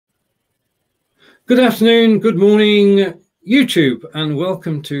Good afternoon, good morning, YouTube, and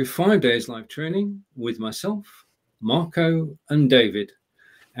welcome to 5 days live training with myself, Marco, and David.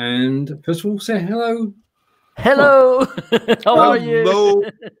 And first of all, say hello. Hello. How are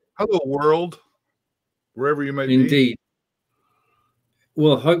you? Hello, world, wherever you might be. Indeed.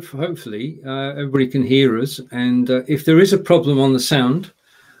 Well, hopefully everybody can hear us. And if there is a problem on the sound,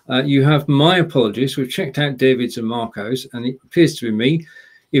 you have my apologies. We've checked out David's and Marco's, and it appears to be me.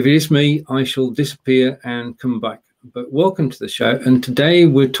 If it is me, I shall disappear and come back. But welcome to the show. And today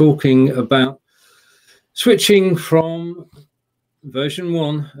we're talking about switching from version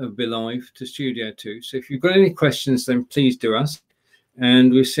 1 of Be.Live to Studio 2. So if you've got any questions, then please do ask.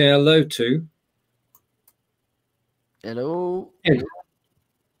 And we say hello to... Hello. Ed.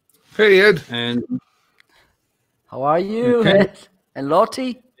 Hey, Ed. And how are you, okay. Ed? And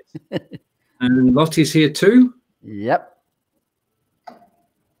Lottie? And Lottie's here too. Yep.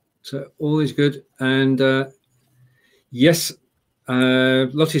 So all is good. And yes,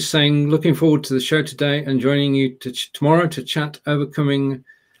 Lottie's saying, looking forward to the show today and joining you tomorrow to chat overcoming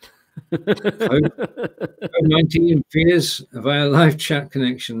COVID-19 fears via live chat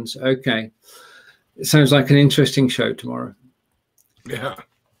connections. Okay. It sounds like an interesting show tomorrow. Yeah.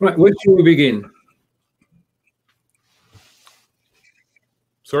 Right, where should we begin?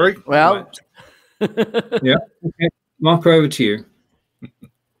 Sorry? Well. Right. Yeah. Okay. Marco, over to you.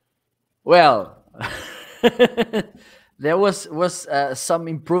 Well, there was some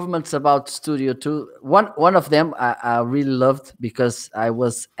improvements about Studio 2. One of them I really loved because I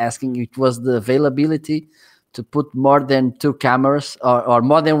was asking. It was the availability to put more than 2 cameras or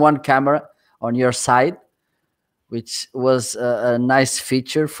more than 1 camera on your side, which was a nice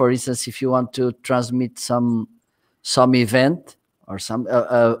feature. For instance, if you want to transmit some event or some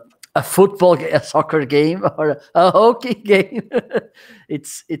a football, a soccer game, or a hockey game,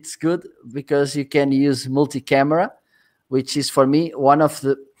 it's good because you can use multi-camera, which is for me one of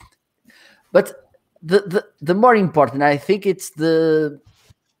the. But the more important, I think, it's the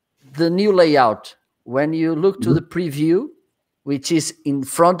new layout. When you look to the preview, which is in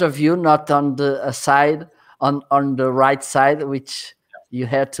front of you, not on the side, on the right side, which you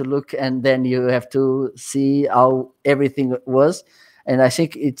had to look, and then you have to see how everything was. And I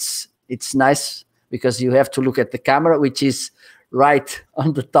think it's nice because you have to look at the camera, which is right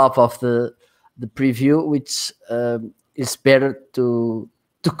on the top of the preview, which is better to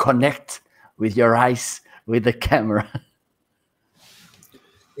connect with your eyes with the camera.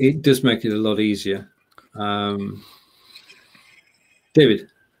 It does make it a lot easier. David.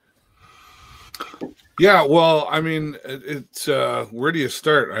 Yeah, well, I mean, it's where do you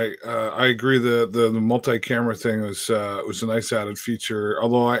start? I agree the multi-camera thing was a nice added feature.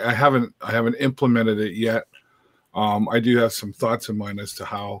 Although I haven't implemented it yet. I do have some thoughts in mind as to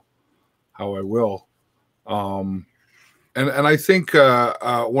how I will. And I think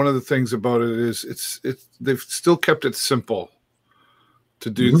one of the things about it is they've still kept it simple to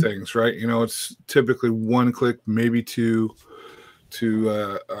do things, right? You know, it's typically 1 click, maybe 2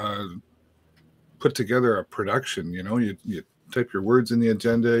 to put together a production. You know, you type your words in the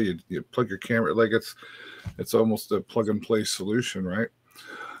agenda, you plug your camera, like it's almost a plug and play solution, right?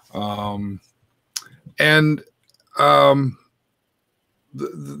 The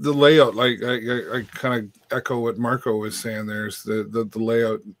layout, like I kind of echo what Marco was saying. There's the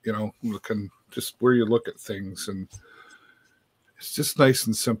layout, you know, looking just where you look at things, and it's just nice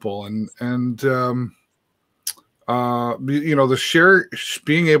and simple. And you know,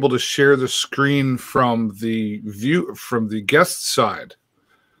 being able to share the screen from the guest side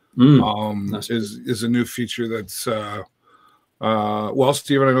is a new feature that's well,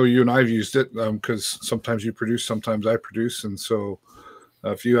 Stephen, I know you and I've used it because sometimes you produce, sometimes I produce, and so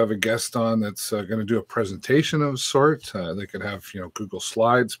if you have a guest on that's going to do a presentation of sort, they could have, you know, Google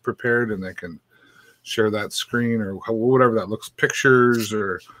Slides prepared, and they can share that screen or whatever that looks, pictures,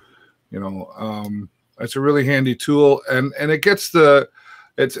 or, you know, it's a really handy tool, and it gets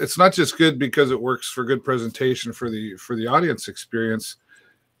it's not just good because it works for good presentation for the audience experience.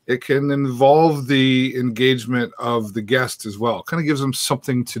 It can involve the engagement of the guest as well. Kind of gives them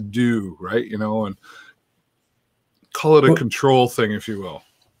something to do, right? You know, and call it a control thing, if you will.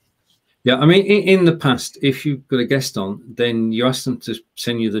 Yeah, I mean, in the past, if you've got a guest on, then you ask them to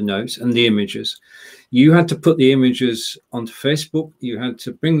send you the notes and the images. You had to put the images onto Facebook. You had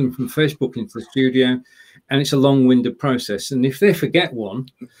to bring them from Facebook into the studio, and it's a long-winded process. And if they forget one,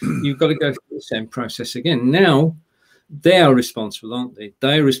 you've got to go through the same process again. Now, they are responsible, aren't they?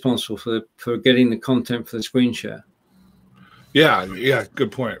 They're responsible for getting the content for the screen share. Yeah,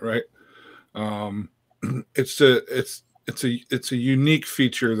 good point, right? It's a unique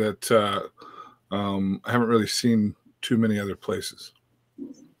feature that I haven't really seen too many other places.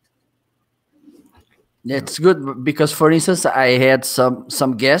 It's good because, for instance, I had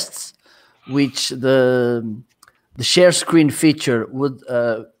some guests, which the share screen feature would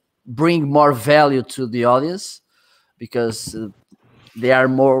bring more value to the audience because they are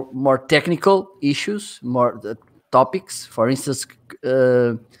more technical issues, more topics. For instance,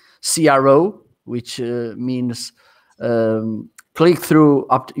 CRO, which means click-through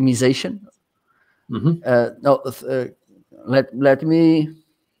optimization. No, let me.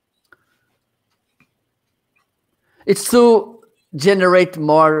 It's to generate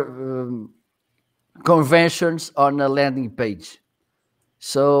more conventions on a landing page.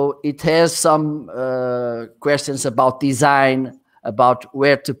 So it has some questions about design, about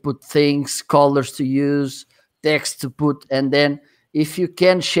where to put things, colors to use, text to put, and then if you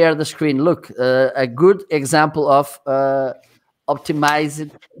can share the screen, look, a good example of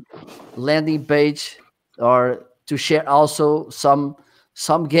optimized landing page, or to share also some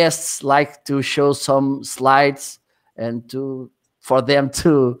guests like to show some slides and for them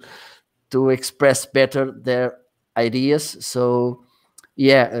to express better their ideas. So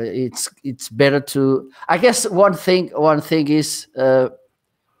yeah, it's better to, I guess one thing is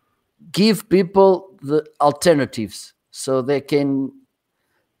give people the alternatives so they can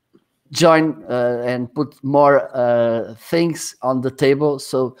join and put more things on the table.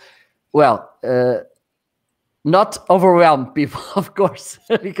 So, well, not overwhelm people, of course,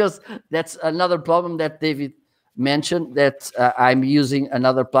 because that's another problem that David mentioned, that I'm using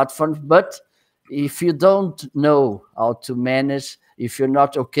another platform. But if you don't know how to manage, if you're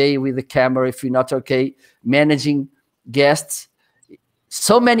not okay with the camera, if you're not okay managing guests,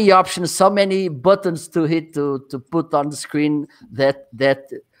 so many options, so many buttons to hit to put on the screen, that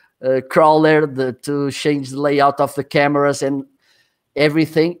crawler, to change the layout of the cameras and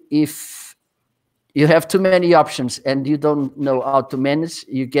everything. If you have too many options and you don't know how to manage,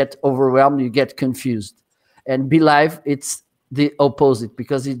 you get overwhelmed, you get confused. And Be.Live, it's the opposite,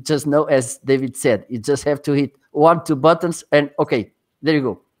 because you just know, as David said, you just have to hit 1, 2 buttons and okay, there you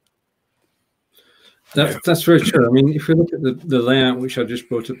go. That's very true. I mean, if you look at the layout, which I just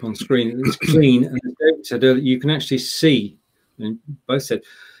brought up on screen, it's clean. And as David said earlier, you can actually see, and both said,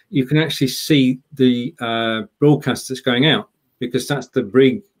 you can actually see the broadcast that's going out, because that's the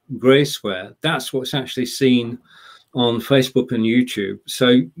big grey square. That's what's actually seen on Facebook and YouTube.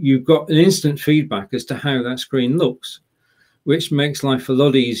 So you've got an instant feedback as to how that screen looks, which makes life a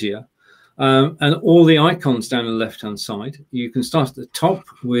lot easier. And all the icons down the left-hand side, you can start at the top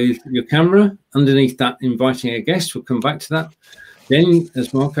with your camera. Underneath that, inviting a guest. We'll come back to that. Then,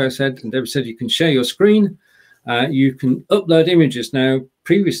 as Marco said, and David said, you can share your screen. You can upload images. Now,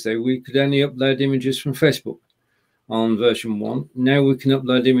 previously, we could only upload images from Facebook on version 1. Now we can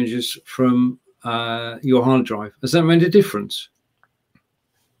upload images from your hard drive. Has that made a difference?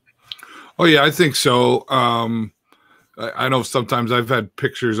 Oh, yeah, I think so. I know sometimes I've had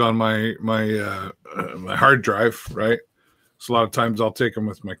pictures on my hard drive, right? So a lot of times I'll take them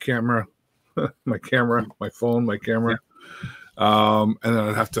with my camera, my phone, my camera. And then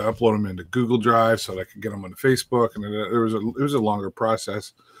I'd have to upload them into Google Drive so that I could get them on Facebook. And it was a longer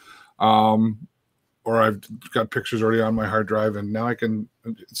process. Or I've got pictures already on my hard drive, and now I can,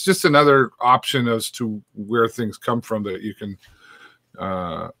 it's just another option as to where things come from that you can,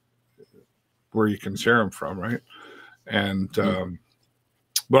 where you can share them from, right? And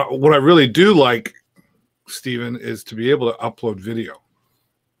but what I really do like, Stephen, is to be able to upload video.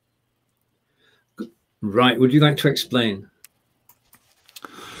 Right. Would you like to explain?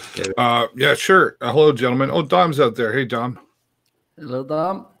 Yeah, sure. Hello, gentlemen. Oh, Dom's out there. Hey, Dom. Hello,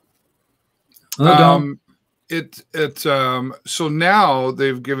 Dom. Hello, Dom. So now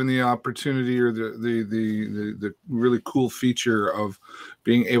they've given the opportunity, or the really cool feature of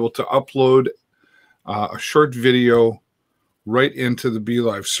being able to upload a short video right into the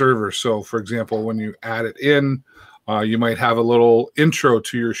Be.Live server. So, for example, when you add it in, you might have a little intro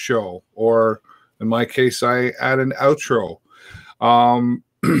to your show, or in my case, I add an outro.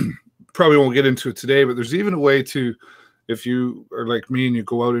 Probably won't get into it today, but there's even a way to, if you are like me and you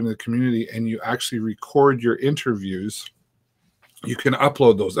go out into the community and you actually record your interviews, you can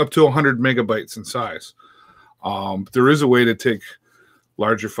upload those up to 100 megabytes in size. There is a way to take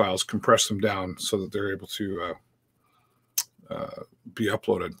larger files, compress them down so that they're able to be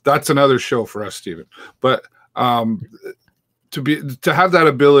uploaded. That's another show for us, Stephen. But to have that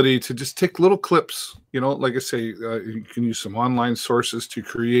ability to just take little clips, you know, like I say, you can use some online sources to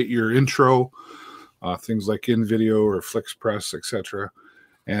create your intro, things like InVideo or FlixPress, etc.,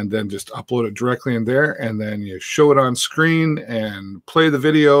 and then just upload it directly in there, and then you show it on screen and play the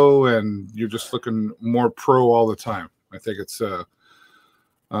video, and you're just looking more pro all the time. I think it's a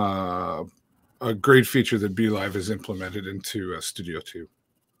great feature that Be.Live has implemented into Studio 2.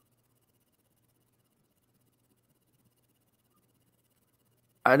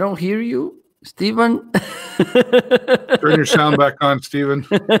 I don't hear you, Stephen. Turn your sound back on, Stephen.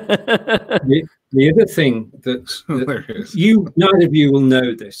 The other thing that neither of you will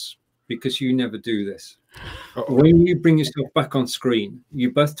know this because you never do this. When you bring yourself back on screen,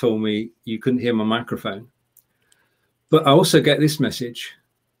 you both told me you couldn't hear my microphone. But I also get this message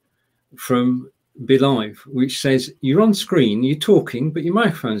from Be.Live, which says you're on screen, you're talking, but your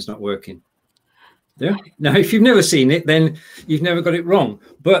microphone's not working. Yeah. Now, if you've never seen it, then you've never got it wrong.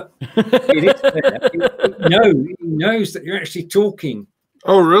 But it is there. It knows that you're actually talking.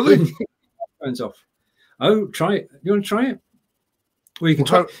 Oh, really? Phone's off. Oh, try it. You want to try it? Well, you can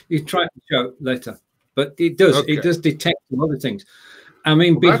try. You can try it and show later. But it does. Okay. It does detect some other things. I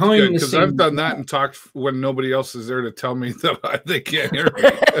mean, behind the scenes, I've done that and talked when nobody else is there to tell me that they can't hear me.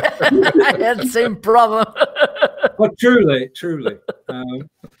 I had the same problem. Well, truly.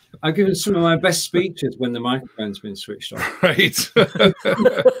 I've given some of my best speeches when the microphone's been switched on. Right.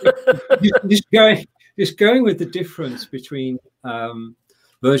 just going with the difference between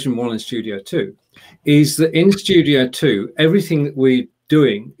version 1 and Studio 2 is that in Studio 2, everything that we're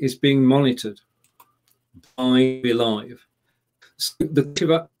doing is being monitored by Be.Live.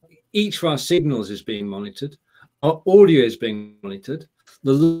 So each of our signals is being monitored. Our audio is being monitored.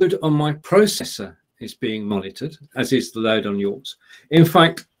 The load on my processor is being monitored, as is the load on yours. In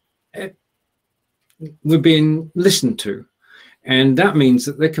fact, we're being listened to. And that means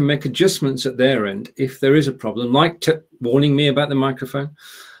that they can make adjustments at their end if there is a problem, like warning me about the microphone.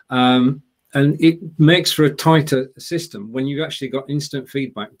 And it makes for a tighter system when you've actually got instant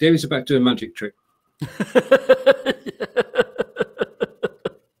feedback. David's about to do a magic trick.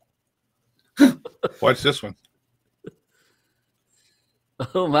 Watch this one.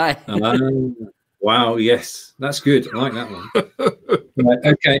 Oh, my. Wow, yes, that's good. I like that one. Right,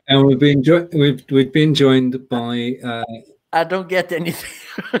 okay, and we've been joined by... I don't get anything.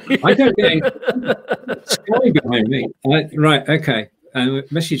 I don't get anything. Sky behind me. Right, okay. A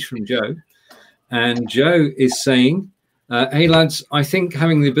message from Joe. And Joe is saying, hey, lads, I think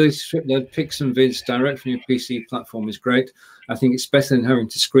having the ability to upload pics and vids direct from your PC platform is great. I think it's better than having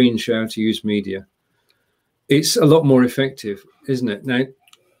to screen share to use media. It's a lot more effective, isn't it? Now,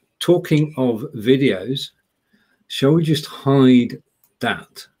 talking of videos, shall we just hide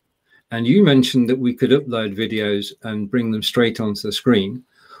that? And you mentioned that we could upload videos and bring them straight onto the screen.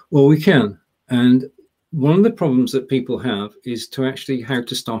 Well, we can. And one of the problems that people have is to actually how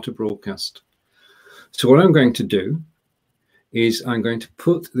to start a broadcast. So what I'm going to do is I'm going to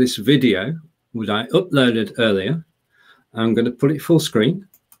put this video, which I uploaded earlier, I'm going to put it full screen.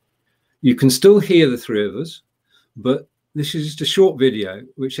 You can still hear the three of us, but this is just a short video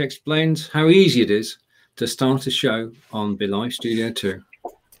which explains how easy it is to start a show on Be.Live Studio 2.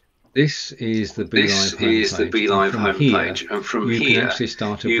 This is the Be.Live homepage, and from here you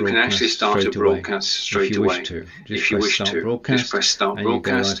can actually start a broadcast straight away. If you wish to, just press start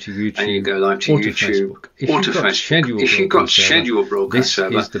broadcast, and you go live to YouTube or to Facebook. If you've got scheduled broadcast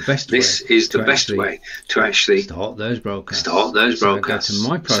server, this is the best way to actually start those broadcasts. So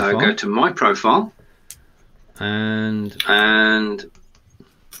I go to my profile, and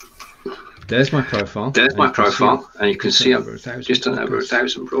there's my profile. And you can see I've just done over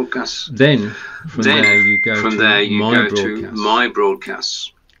 1,000 broadcasts. Then from there you go to my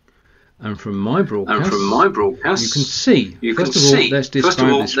broadcasts. And from my broadcast, you can see. First of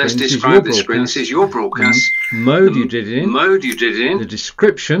all, let's describe the screen. This is your broadcast. Mode you did it in. The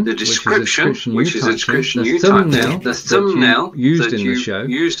description, which is a description you typed in. The thumbnail used in the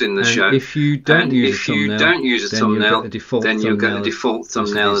show. And if you don't use a thumbnail, then you'll get the default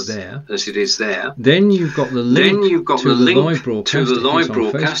thumbnail as it is there. Then you've got the link to the live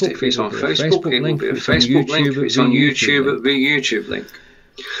broadcast. If it's on Facebook, it will be a Facebook link. If it's on YouTube, it will be a YouTube link.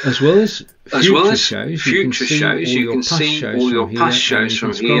 As well as future shows, you can see all your past shows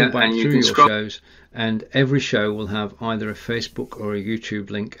from here, and you can scroll shows, and every show will have either a Facebook or a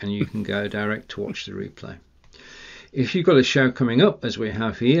YouTube link, and you can go direct to watch the replay. If you've got a show coming up, as we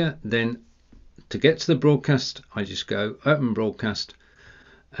have here, then to get to the broadcast, I just go open broadcast,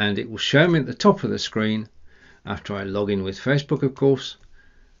 and it will show me at the top of the screen, after I log in with Facebook, of course.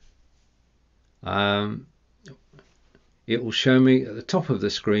 It will show me at the top of the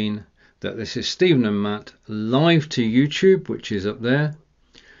screen that this is Stephen and Matt live to YouTube, which is up there,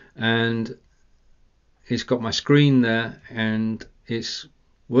 and it's got my screen there, and it's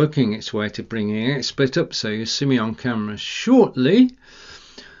working its way to bringing it split up. So you'll see me on camera shortly.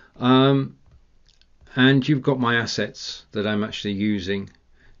 And you've got my assets that I'm actually using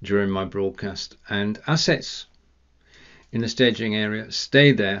during my broadcast, and assets in the staging area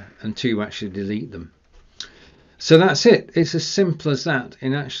stay there until you actually delete them. So that's it. It's as simple as that.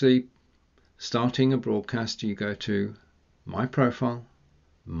 In actually starting a broadcast, you go to my profile,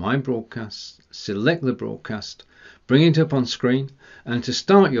 my broadcast, select the broadcast, bring it up on screen, and to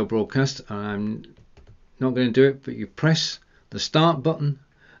start your broadcast, I'm not going to do it, but you press the start button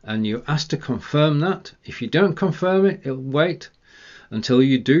and you're asked to confirm that. If you don't confirm it, it'll wait until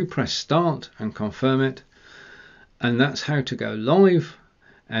you do press start and confirm it. And that's how to go live.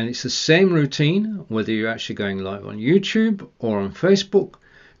 And it's the same routine whether you're actually going live on YouTube or on Facebook.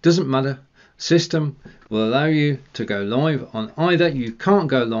 Doesn't matter. System will allow you to go live on either. You can't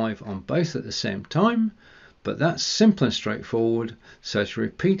go live on both at the same time, but that's simple and straightforward. So to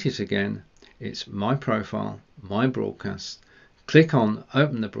repeat it again, it's my profile, my broadcast. Click on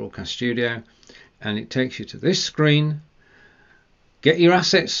open the broadcast studio and it takes you to this screen. Get your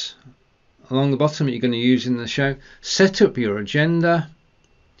assets along the bottom that you're going to use in the show. Set up your agenda,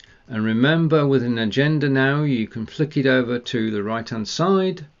 and remember with an agenda now you can flick it over to the right hand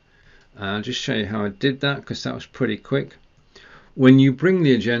side. I'll just show you how I did that because that was pretty quick. When you bring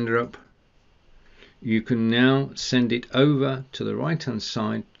the agenda up, you can now send it over to the right hand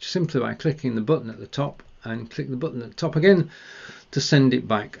side simply by clicking the button at the top and click the button at the top again to send it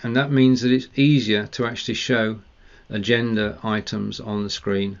back. And that means that it's easier to actually show agenda items on the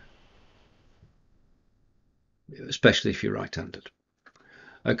screen, especially if you're right-handed.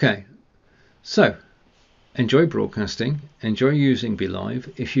 Okay, so enjoy broadcasting, enjoy using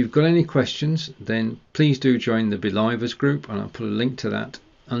Be.Live. If you've got any questions, then please do join the Be.Livers group, and I'll put a link to that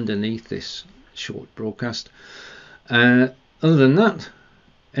underneath this short broadcast. Other than that,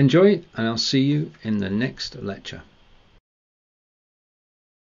 enjoy it, and I'll see you in the next lecture.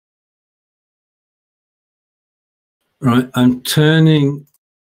 Right, I'm turning.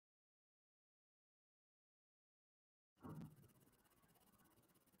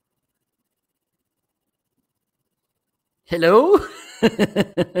 Hello?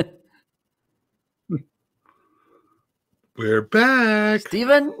 We're back.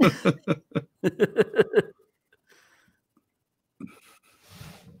 Steven?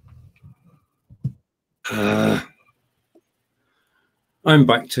 I'm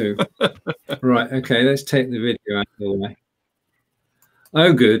back too. Right, okay, let's take the video out of the way.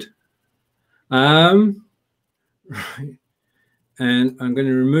 Oh, good. Right, and I'm going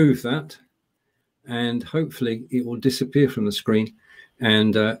to remove that, and hopefully it will disappear from the screen,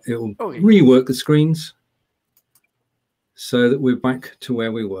 and it will rework the screens so that we're back to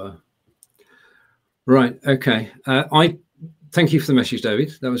where we were. Right, okay. I thank you for the message,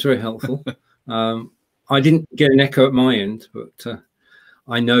 David. That was very helpful. I didn't get an echo at my end, but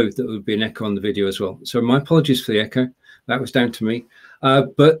I know that there would be an echo on the video as well. So my apologies for the echo. That was down to me.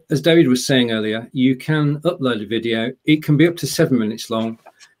 But as David was saying earlier, you can upload a video. It can be up to 7 minutes long,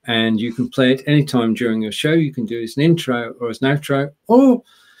 and you can play it anytime during your show. You can do it as an intro or as an outro, or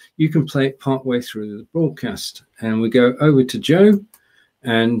you can play it partway through the broadcast. And we go over to Joe,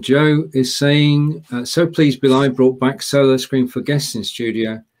 and Joe is saying, so pleased Be.Live brought back solo screen for guests in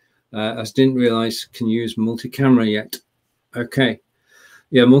studio, as didn't realize can use multi-camera yet. Okay.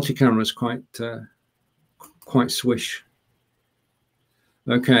 Yeah, multi-camera is quite swish.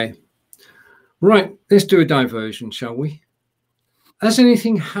 Okay. Right, let's do a diversion, shall we? Has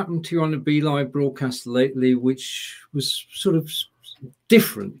anything happened to you on a Be.Live broadcast lately which was sort of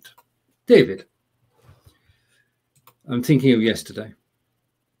different? David? I'm thinking of yesterday.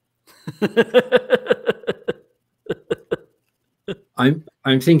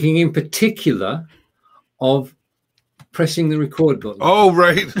 I'm thinking in particular of pressing the record button. Oh,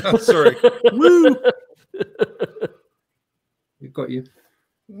 right. I'm sorry. Woo! We've got you.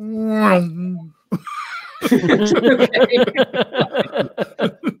 As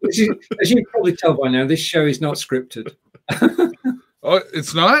you can probably tell by now, this show is not scripted. Oh,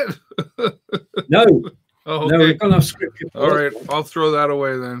 it's not? No. Oh, okay. No, we've gone off scripted. All right, I'll throw that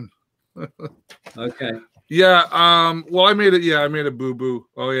away then. Okay. Yeah, well, I made a boo-boo.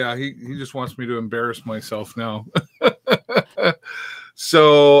 Oh, yeah, he just wants me to embarrass myself now.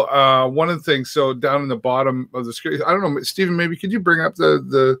 So one of the things, so down in the bottom of the screen, I don't know, Stephen, maybe could you bring up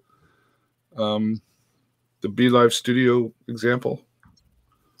the Be.Live Studio example?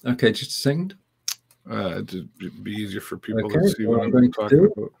 Okay, just a second. To be easier for people Okay, to see what I'm going talking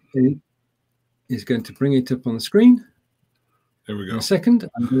about. Is going to bring it up on the screen. There we go. In a second,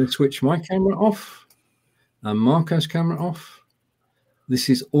 I'm going to switch my camera off and Marco's camera off. this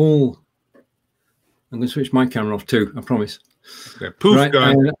is all. I'm going to switch my camera off too. I promise. Okay. Poof, right,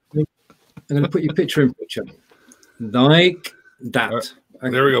 gun. I'm going to put your picture in picture like that.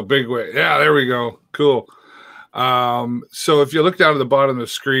 There we go. Big way. Yeah, there we go. Cool. So if you look down at the bottom of the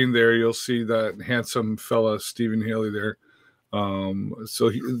screen there, you'll see that handsome fella, Stephen Healey there.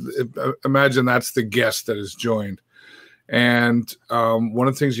 Imagine that's the guest that has joined. And one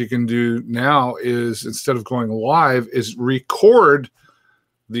of the things you can do now is, instead of going live, is record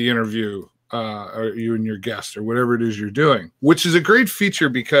the interview, or you and your guest, or whatever it is you're doing, which is a great feature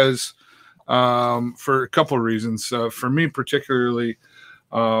because for a couple of reasons. For me particularly,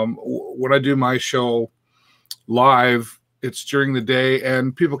 when I do my show live, it's during the day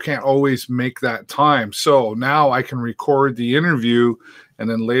and people can't always make that time. So now I can record the interview, and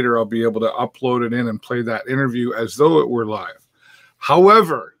then later I'll be able to upload it in and play that interview as though it were live.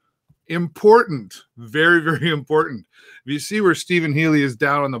 However, important, very, very important. If you see where Stephen Healey is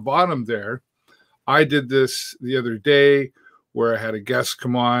down on the bottom there, I did this the other day where I had a guest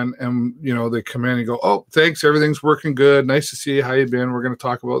come on, and they come in and go, "Oh, thanks, everything's working good. Nice to see you. How you been? We're going to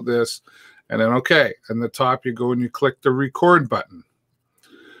talk about this." And then, okay, at the top you go and you click the record button.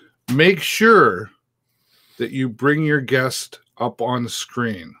 Make sure that you bring your guest up on the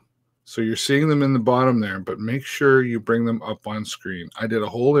screen. So you're seeing them in the bottom there, but make sure you bring them up on screen. I did a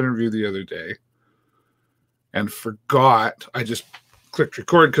whole interview the other day and forgot. I just clicked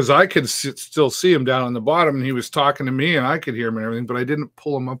record because I could still see him down on the bottom, and he was talking to me and I could hear him and everything, but I didn't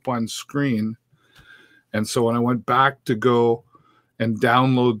pull him up on screen. And so when I went back to go and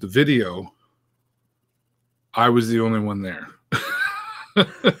download the video, I was the only one there.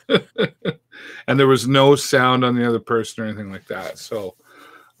 And there was no sound on the other person or anything like that. So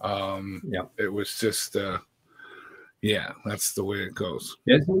yeah, it was just yeah, that's the way it goes.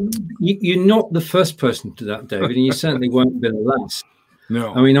 Yeah, you're not the first person to that, David, and you certainly won't be the last.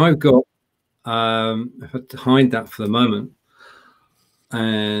 No. I mean, I've got I've had to hide that for the moment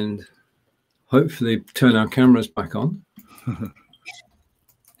and hopefully turn our cameras back on.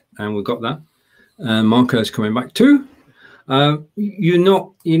 And we've got that. Marco's coming back too. You're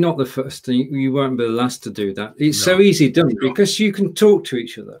not the first, and you won't be the last to do that. It's so easy done because you can talk to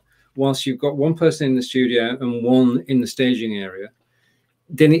each other whilst you've got one person in the studio and one in the staging area.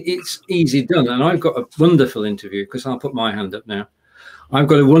 Then it's easy done. And I've got a wonderful interview, because I'll put my hand up now. I've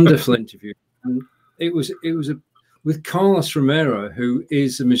got a wonderful interview, and it was with Carlos Romero, who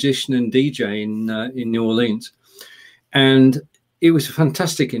is a musician and DJ in New Orleans, and it was a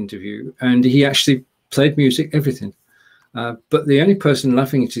fantastic interview, and he actually played music, everything. But the only person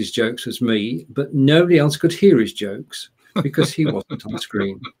laughing at his jokes was me, but nobody else could hear his jokes because he wasn't on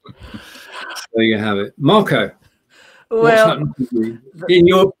screen. There you have it. Marco, well, in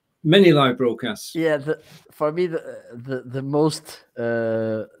your many live broadcasts? Yeah, for me, the most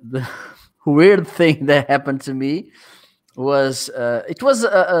the weird thing that happened to me was, it was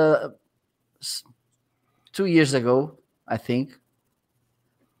 2 years ago, I think.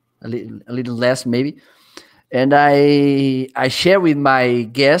 A little less maybe, and I share with my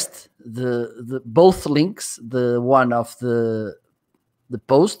guest the both links, the one of the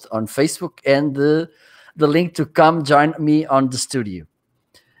post on Facebook and the link to come join me on the studio.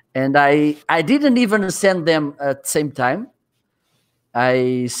 And I didn't even send them at the same time.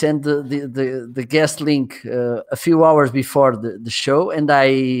 I sent the guest link a few hours before the show, and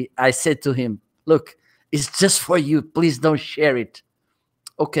I said to him, "Look, it's just for you. Please don't share it."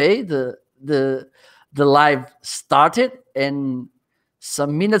 Okay, the live started, and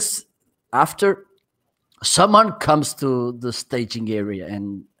some minutes after, someone comes to the staging area,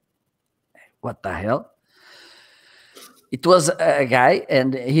 and what the hell? It was a guy,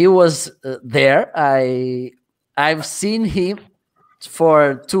 and he was there. I've seen him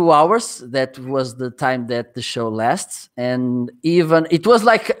for 2 hours. That was the time that the show lasts, and even it was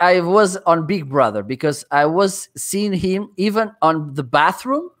like I was on Big Brother, because I was seeing him even on the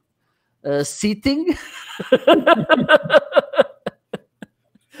bathroom sitting.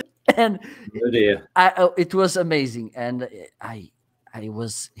 And oh dear. It was amazing, and I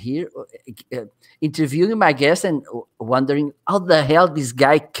was here interviewing my guest and wondering how the hell this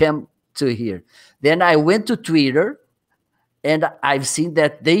guy came to here. Then I went to Twitter, and I've seen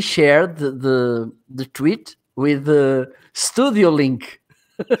that they shared the tweet with the studio link.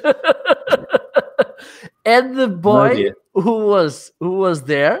 And the boy who was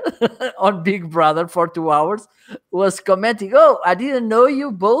there on Big Brother for 2 hours was commenting, "Oh, I didn't know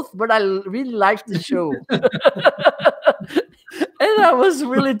you both, but I really liked the show." And I was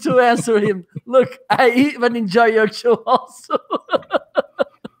willing to answer him, "Look, I even enjoy your show also."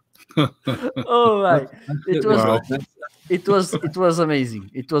 Oh my! it was amazing.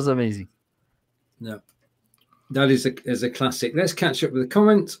 It was amazing. No, that is a classic. Let's catch up with the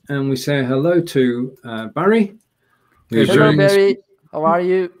comments, and we say hello to Barry. Hello, Barry. How are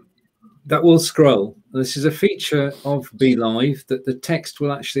you? That will scroll. This is a feature of Be.Live that the text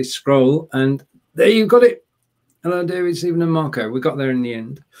will actually scroll, and there you got it. Hello, David, Stephen, and Marco. We got there in the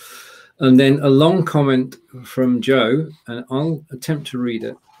end. And then a long comment from Joe, and I'll attempt to read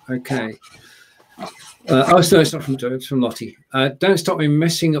it. Okay. Oh, no, it's not from Joe, it's from Lottie. Don't stop me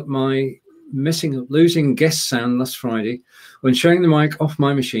losing guest sound last Friday. When showing the mic off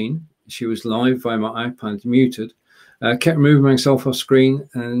my machine, she was live via my iPad, muted. Kept moving myself off screen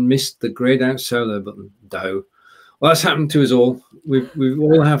and missed the grayed out solo button. Well, that's happened to us all. We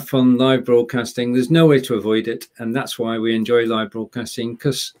all have fun live broadcasting. There's no way to avoid it, and that's why we enjoy live broadcasting,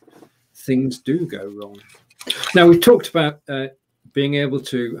 because things do go wrong. Now, we've talked about being able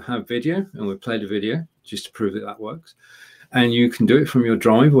to have video, and we've played a video just to prove that that works. And you can do it from your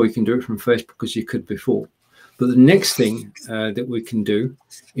drive, or you can do it from Facebook, as you could before. But the next thing that we can do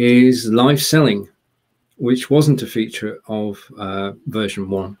is live selling, which wasn't a feature of version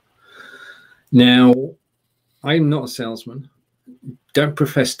 1. Now, I'm not a salesman, don't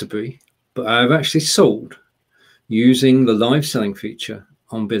profess to be, but I've actually sold using the live selling feature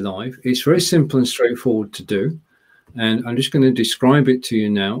on Be.Live. It's very simple and straightforward to do. And I'm just going to describe it to you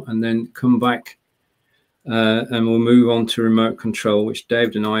now and then come back and we'll move on to remote control, which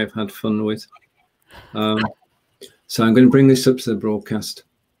David and I have had fun with. So I'm going to bring this up to the broadcast.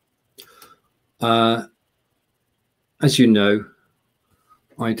 As you know,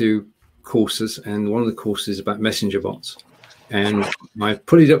 I do courses, and one of the courses is about messenger bots. And I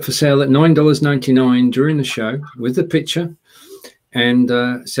put it up for sale at $9.99 during the show with the picture, and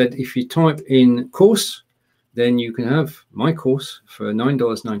said if you type in course, then you can have my course for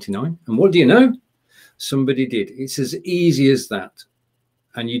 $9.99. And what do you know? Somebody did. It's as easy as that.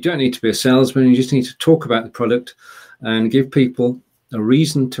 And you don't need to be a salesman. You just need to talk about the product and give people a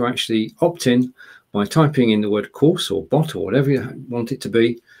reason to actually opt in by typing in the word course or bot or whatever you want it to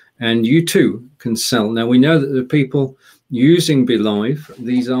be. And you too can sell. Now, we know that the people using Be.Live,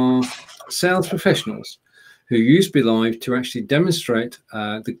 these are sales professionals who use Be.Live to actually demonstrate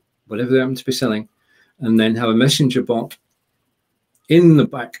whatever they happen to be selling, and then have a messenger bot in the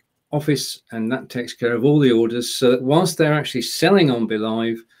back office, and that takes care of all the orders, so that whilst they're actually selling on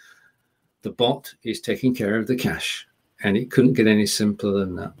Be.Live, the bot is taking care of the cash. And it couldn't get any simpler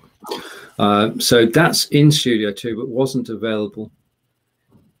than that. So that's in Studio2, but wasn't available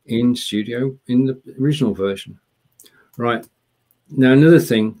in the original version. Right. Now, another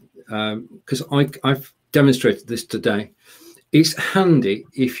thing, because I've demonstrated this today, it's handy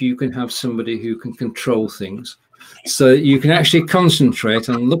if you can have somebody who can control things, so that you can actually concentrate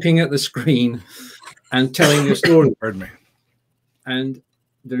on looking at the screen and telling your story. Pardon me. And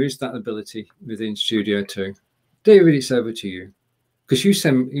there is that ability within Studio2. David, it's over to you, because you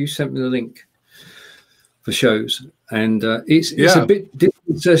sent me the link for shows, and it's a bit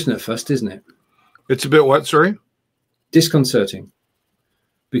disconcerting at first, isn't it? It's a bit what? Sorry. Disconcerting,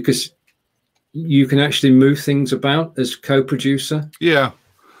 because you can actually move things about as co-producer. Yeah.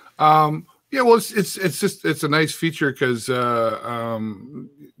 Yeah, well, it's a nice feature because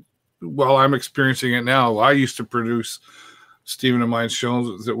while I'm experiencing it now, I used to produce Stephen and mine's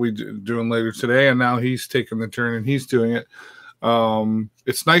shows that we doing later today, and now he's taking the turn and he's doing it.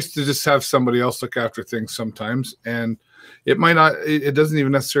 It's nice to just have somebody else look after things sometimes, and it might not. It doesn't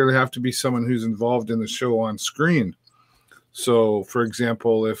even necessarily have to be someone who's involved in the show on screen. So, for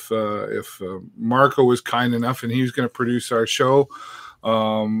example, if Marco was kind enough and he was going to produce our show,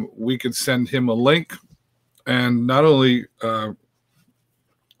 we could send him a link and not only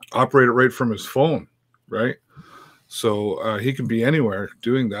operate it right from his phone, right? So he can be anywhere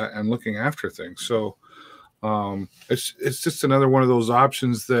doing that and looking after things. So it's just another one of those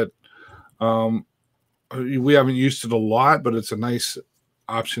options that we haven't used it a lot, but it's a nice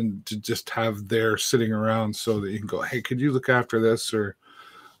option to just have there sitting around so that you can go, hey, could you look after this? Or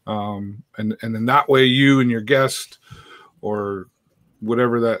and then that way you and your guest or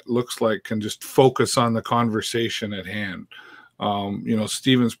whatever that looks like can just focus on the conversation at hand. You know,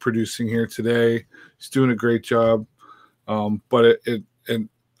 Stephen's producing here today. He's doing a great job. But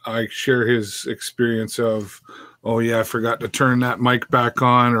I share his experience of, oh yeah, I forgot to turn that mic back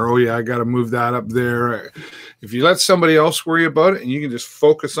on, or oh yeah, I got to move that up there. If you let somebody else worry about it and you can just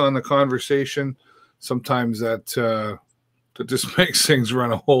focus on the conversation, sometimes that just makes things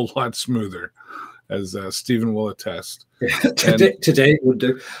run a whole lot smoother, as Stephen will attest. Today it would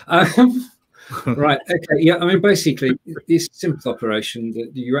do. Right. Okay. Yeah. I mean, basically, it's a simple operation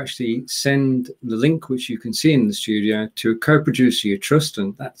that you actually send the link, which you can see in the studio, to a co-producer you trust,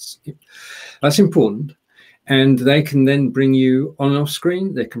 and that's important. And they can then bring you on and off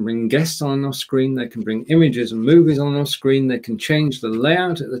screen. They can bring guests on and off screen. They can bring images and movies on and off screen. They can change the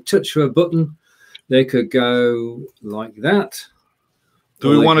layout at the touch of a button. They could go like that. Do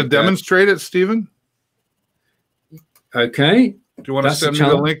we want to demonstrate it, Stephen? Okay. Do you want to send me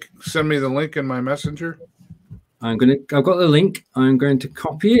the link? Send me the link in my messenger. I've got the link. I'm going to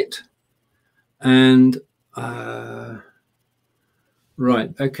copy it. And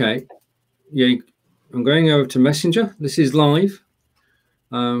right. Okay. Yeah. I'm going over to Messenger. This is live.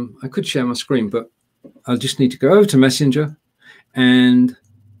 I could share my screen, but I'll just need to go over to Messenger, and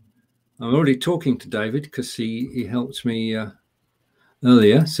I'm already talking to David because he helped me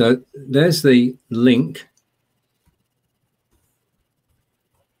earlier. So there's the link.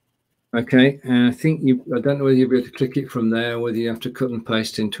 Okay, and I think I don't know whether you'll be able to click it from there, or whether you have to cut and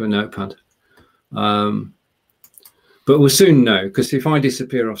paste into a notepad. But we'll soon know, because if I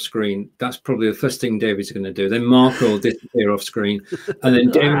disappear off screen, that's probably the first thing David's going to do. Then Marco will disappear off screen, and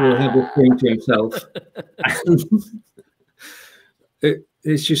then David will have the screen to himself. It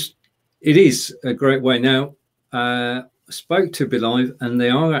is a great way. Now, I spoke to Be.Live, and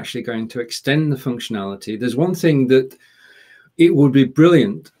they are actually going to extend the functionality. There's one thing that it would be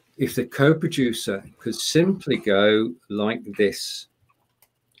brilliant if the co-producer could simply go like this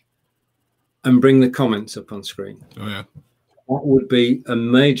and bring the comments up on screen. Oh, yeah. That would be a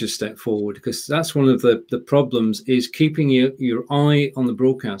major step forward, because that's one of the problems, is keeping your eye on the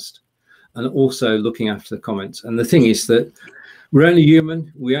broadcast and also looking after the comments. And the thing is that we're only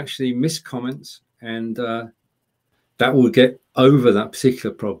human. We actually miss comments, and that will get over that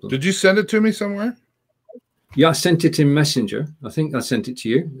particular problem. Did you send it to me somewhere? Yeah, I sent it in Messenger. I think I sent it to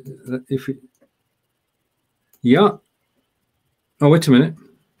you. Yeah. Oh, wait a minute.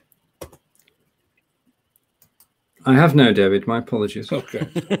 I have no, David. My apologies. Okay.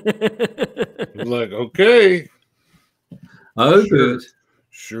 Like, okay. Oh, sure. Good.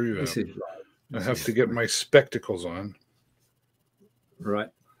 Sure you have. I have to get my spectacles on. Right.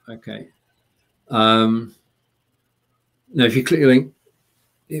 Okay. Now, if you click the link,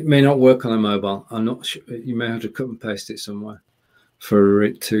 it may not work on a mobile. I'm not sure. You may have to cut and paste it somewhere for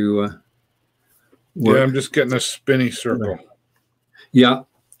it to work. Yeah, I'm just getting a spinny circle. Yeah.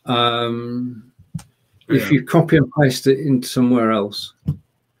 If you copy and paste it into somewhere else,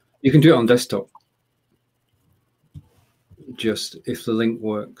 you can do it on desktop. Just if the link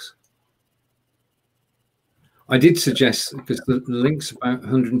works. I did suggest, because the link's about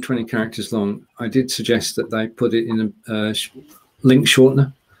 120 characters long, I did suggest that they put it in a link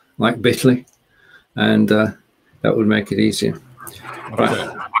shortener, like Bitly, and that would make it easier. Okay.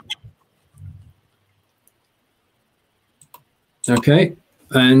 Right. Okay.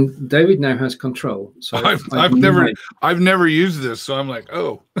 And David now has control. So I've never used this, so I'm like,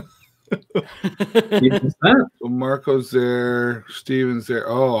 oh. So Marco's there, Steven's there.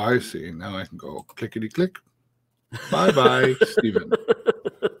 Oh, I see. Now I can go clickety click. Bye bye, Steven.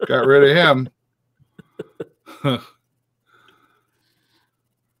 Got rid of him.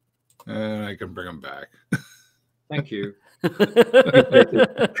 And I can bring him back. Thank you.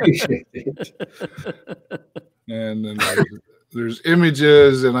 Appreciate it. And then there's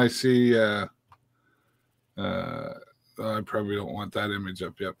images, and I see I probably don't want that image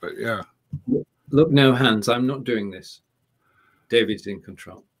up yet, but yeah. Look, no hands. I'm not doing this. David's in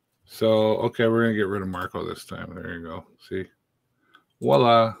control. So, okay, we're going to get rid of Marco this time. There you go. See?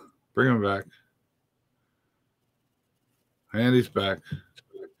 Voila. Bring him back. And he's back.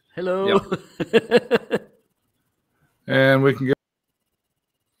 Hello. Yep. And we can get...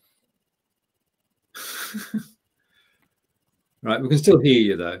 Right, we can still hear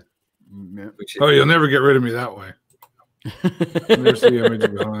you, though. Oh, you'll never get rid of me that way. There's the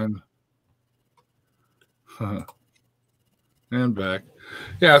image behind. And back.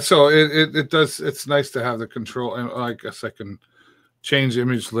 Yeah, so it does. It's nice to have the control, and I guess I can change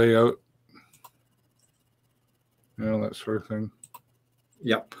image layout, that sort of thing.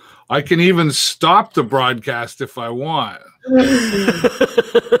 Yep. I can even stop the broadcast if I want.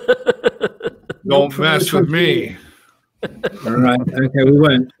 Don't mess with me. All right. Okay, we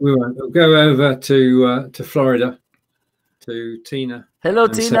won't. We'll go over to Florida, to Tina. Hello,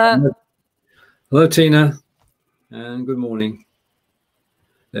 Tina. Hello, Tina, and good morning.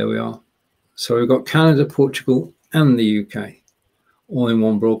 There we are. So we've got Canada, Portugal, and the UK all in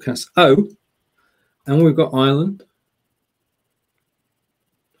one broadcast. Oh, and we've got Ireland.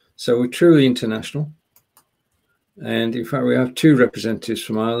 So we're truly international. And in fact, we have two representatives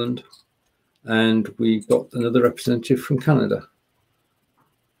from Ireland. and we got another representative from Canada.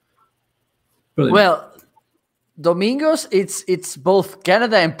 Brilliant. Well, Domingos, it's both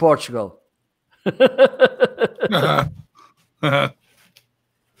Canada and Portugal.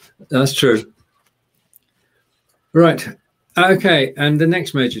 That's true. Right. Okay. And the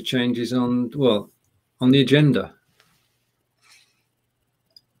next major change is on the agenda.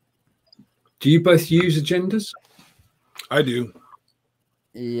 Do you both use agendas? I do.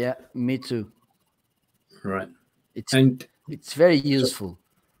 Yeah, me too. Right. It's very useful.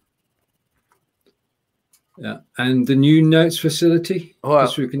 Yeah. And the new notes facility? Well,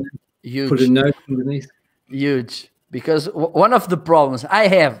 so we can huge. Put a note underneath. Huge. Because one of the problems I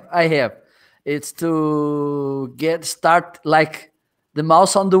have, it's to start like the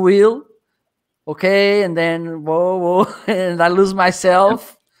mouse on the wheel, okay, and then whoa, and I lose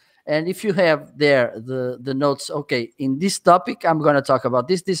myself. And if you have there the notes, okay, in this topic I'm going to talk about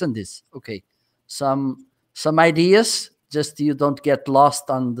this, and this, okay, some ideas, just you don't get lost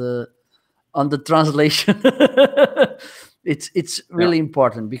on the translation. It's really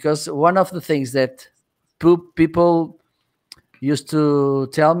important, because one of the things that people used to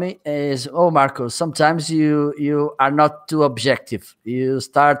tell me is, oh, Marco, sometimes you are not too objective. You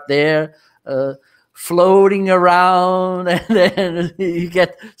start there floating around, and then you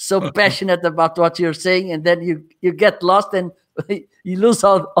get so passionate about what you're saying, and then you get lost, and you lose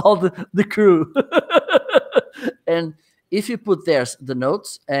all the crew. And if you put there the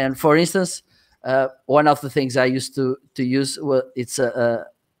notes, and for instance, one of the things I used to use, it's a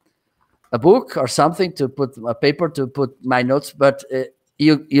book or something, to put a paper to put my notes, but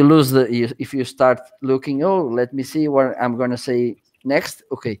you lose if you start looking, oh, let me see what I'm going to say next,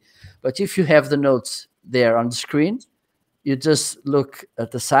 okay. But if you have the notes there on the screen, you just look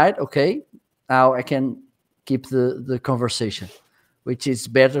at the side, okay, now I can keep the conversation, which is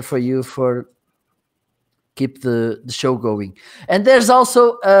better for you for keep the show going. And there's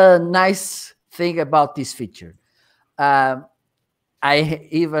also a nice thing about this feature. I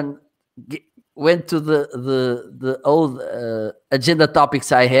even went to the old agenda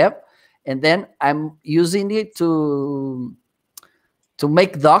topics I have, and then I'm using it to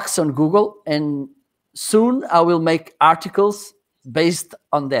make docs on Google, and soon I will make articles based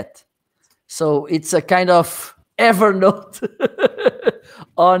on that. So it's a kind of Evernote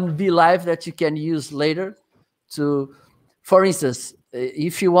on Be.Live that you can use later to, for instance,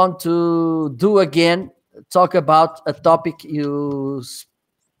 if you want to talk about a topic you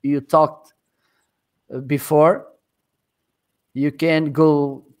talked before, you can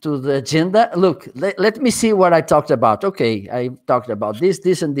go to the agenda. Look, let me see what I talked about. Okay, I talked about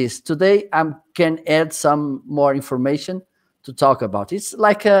this, and this. Today I can add some more information to talk about. It's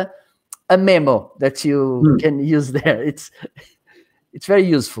like a memo that you can use there. It's very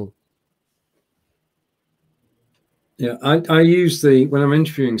useful. Yeah, I use when I'm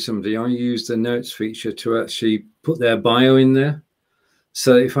interviewing somebody, I use the notes feature to actually put their bio in there.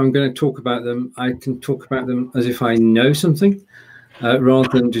 So if I'm going to talk about them, I can talk about them as if I know something, rather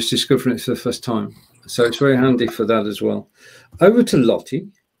than just discovering it for the first time. So it's very handy for that as well. Over to Lottie.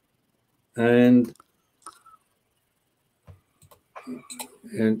 And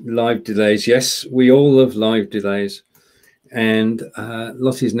live delays. Yes, we all love live delays. And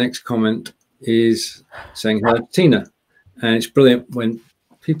Lottie's next comment is saying hello to Tina. And it's brilliant when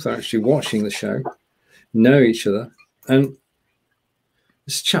people are actually watching the show, know each other. And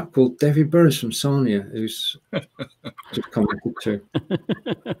this chap called David Burrows from Sarnia, who's just commented too.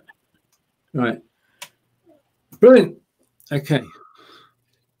 Right. Brilliant. Okay.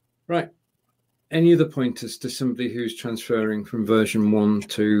 Right. Any other pointers to somebody who's transferring from version 1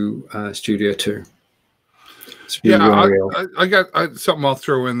 to Studio 2? Yeah, I got something I'll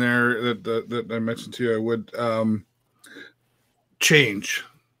throw in there that I mentioned to you. I would change.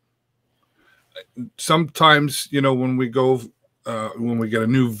 Sometimes, when we go, when we get a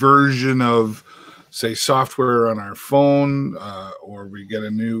new version of, say, software on our phone, or we get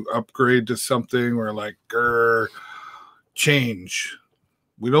a new upgrade to something, we're like, change.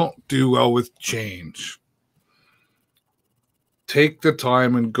 We don't do well with change. Take the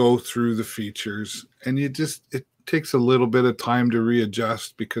time and go through the features, and it takes a little bit of time to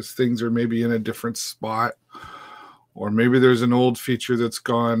readjust, because things are maybe in a different spot, or maybe there's an old feature that's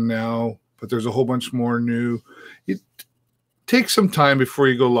gone now, but there's a whole bunch more new. It takes some time before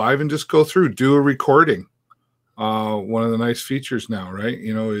you go live, and just go through, do a recording. One of the nice features now, right,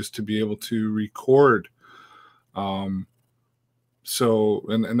 is to be able to record. So,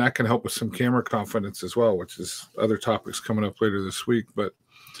 and that can help with some camera confidence as well, which is other topics coming up later this week. But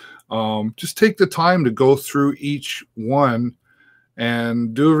just take the time to go through each one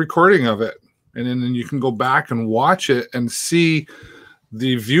and do a recording of it. and then you can go back and watch it and see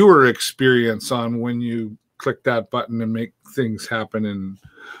the viewer experience on when you click that button and make things happen. And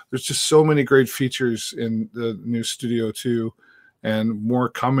there's just so many great features in the new Studio 2 and more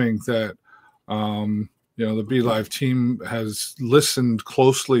coming that, you know, the Be.Live team has listened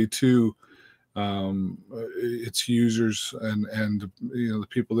closely to its users and you know, the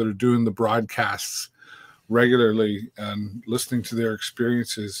people that are doing the broadcasts regularly and listening to their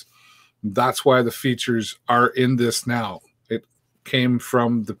experiences. That's why the features are in this now. It came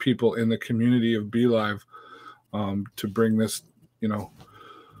from the people in the community of Be.Live to bring this, you know,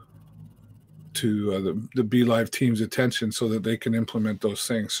 to the Be.Live team's attention so that they can implement those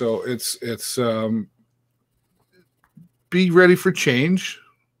things. So it's be ready for change,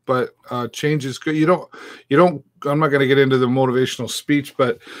 but change is good. You don't, I'm not going to get into the motivational speech,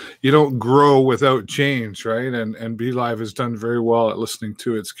 but you don't grow without change, right? And Be.Live has done very well at listening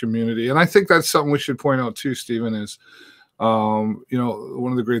to its community. And I think that's something we should point out too, Stephen, is, you know,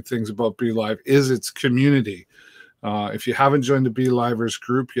 one of the great things about Be.Live is its community. If you haven't joined the Be.Livers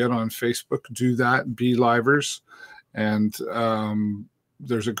group yet on Facebook, do that, Be.Livers. And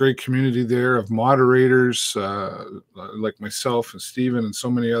there's a great community there of moderators like myself and Stephen and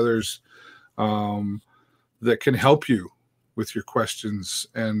so many others that can help you with your questions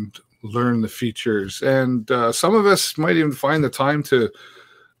and learn the features. And some of us might even find the time to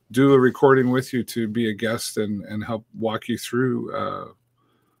do a recording with you to be a guest and help walk you through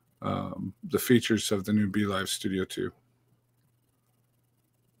the features of the new Be.Live Studio 2.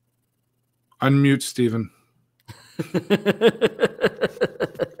 Unmute, Stephen.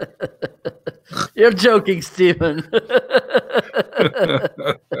 You're joking, Stephen.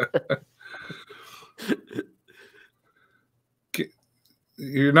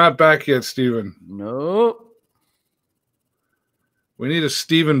 You're not back yet, Stephen. No. We need a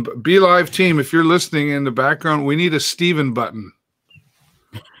Stephen. Be.Live team, if you're listening in the background, we need a Stephen button.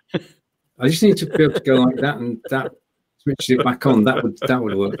 I just need to be able to go like that and that switch it back on. That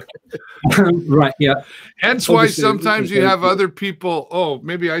would work. Right, yeah. Hence why sometimes you have other people. Oh,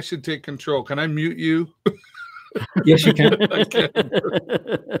 maybe I should take control. Can I mute you? Yes, you can. I can.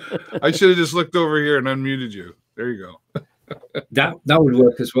 I should have just looked over here and unmuted you. There you go. That would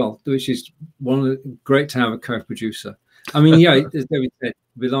work as well, which is great to have a co-producer. I mean, yeah, as David said,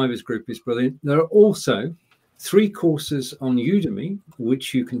 Be.Live's group is brilliant. There are also 3 courses on Udemy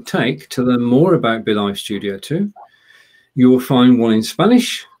which you can take to learn more about Be.Live Studio 2. You will find one in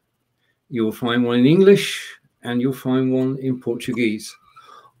Spanish, you will find one in English, and you'll find one in Portuguese.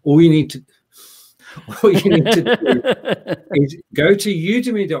 All you need to do is go to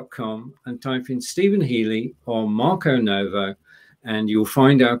udemy.com and type in Stephen Healey or Marco Novo, and you'll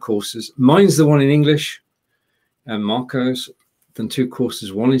find our courses. Mine's the one in English, and Marco's done 2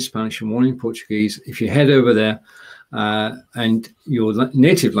 courses, one in Spanish and one in Portuguese. If you head over there and your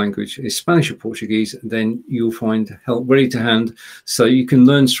native language is Spanish or Portuguese, then you'll find help ready to hand so you can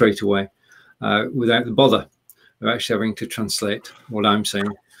learn straight away without the bother of actually having to translate what I'm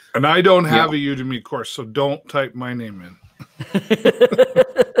saying. And I don't have a Udemy course, so don't type my name in.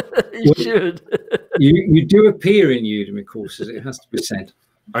 You should. You do appear in Udemy courses, it has to be said.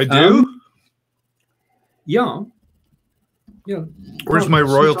 I do? Yeah. Yeah. Where's my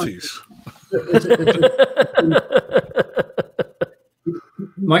royalties?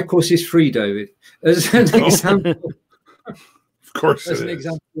 My course is free, David. As an example, of course, as an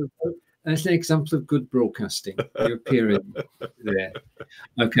example of good broadcasting, you appear in there.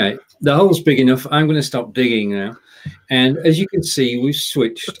 Okay, the hole's big enough. I'm going to stop digging now, and as you can see, we've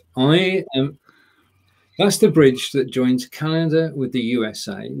switched. That's the bridge that joins Canada with the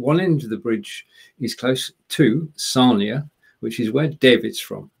USA. One end of the bridge is close to Sarnia, which is where David's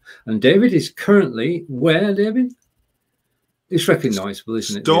from. And David is currently where, David? It's recognizable,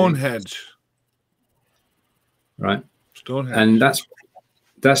 isn't it? Stonehenge. Right. Stonehenge. And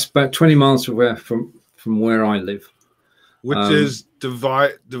that's about 20 miles away from where I live. Which is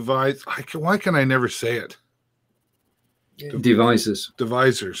divide. Why can I never say it? Devisers.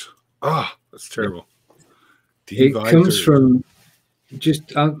 Devisers. Ah, that's terrible. It comes from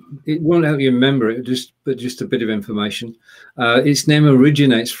it won't help you remember it, but just a bit of information. Its name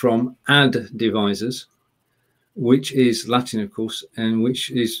originates from ad devisers, which is Latin, of course, and which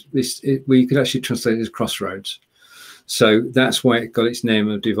is we could actually translate it as crossroads. So that's why it got its name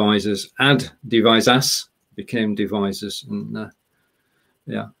of devisers. Ad devisas became devisers, and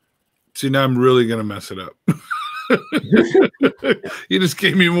yeah. See, now I'm really gonna mess it up. You just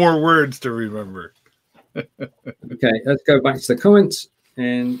gave me more words to remember. Okay, let's go back to the comments.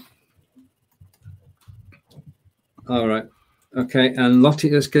 And all right, okay, and Lottie,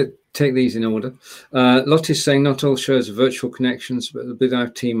 let's get take these in order. Lottie's saying not all shows are virtual connections, but the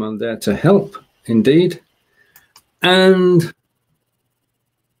Be.Live team are there to help. Indeed. And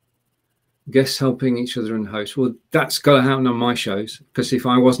guests helping each other and hosts. Well, that's got to happen on my shows, because if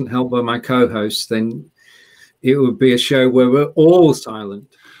I wasn't helped by my co-hosts, then it would be a show where we're all silent.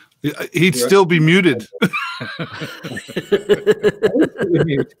 He'd still be muted.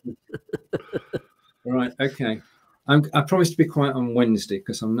 Right, okay. I promised to be quiet on Wednesday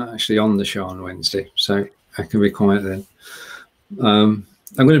because I'm not actually on the show on Wednesday, so I can be quiet then. I'm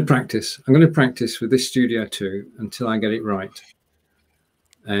going to practice. I'm going to practice with this Studio 2 until I get it right.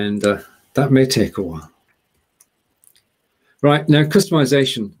 And that may take a while. Right, now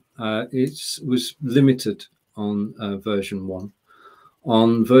customization. It was limited on version 1.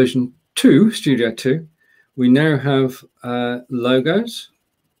 On version 2, Studio 2, we now have logos.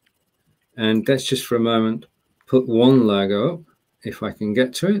 And let's just for a moment put one logo up, if I can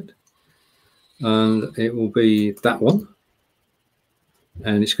get to it. And it will be that one.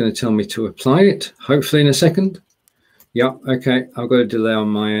 And it's going to tell me to apply it, hopefully in a second. Yeah, okay, I've got a delay on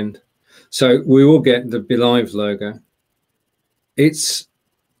my end. So we will get the Be.Live logo. It's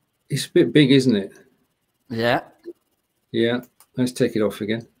a bit big, isn't it? Yeah. Yeah, let's take it off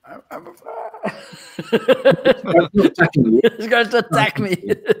again. It's going to attack me.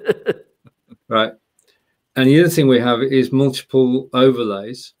 Right. And the other thing we have is multiple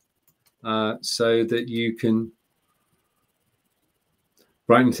overlays so that you can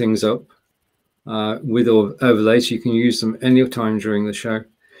brighten things up with overlays. You can use them any time during the show.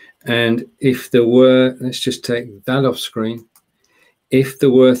 And if there were, let's just take that off screen. If there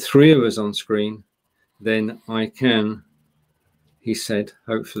were 3 of us on screen, then I can, he said,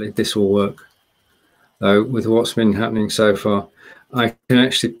 hopefully this will work. Though with what's been happening so far, I can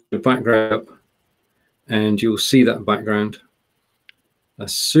actually put the background up and you'll see that background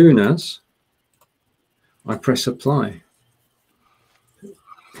as soon as I press apply,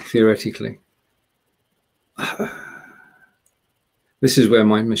 theoretically. This is where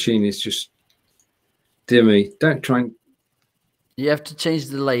my machine is just, dear me, don't try and... You have to change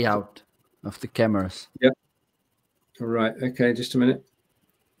the layout of the cameras. Yep. All right, okay, just a minute.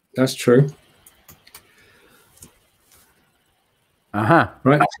 That's true.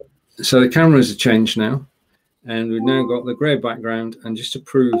 Right, so the cameras are changed now, and we've now got the grey background, and just to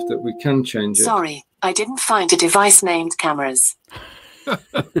prove that we can change it. Sorry, I didn't find a device named cameras.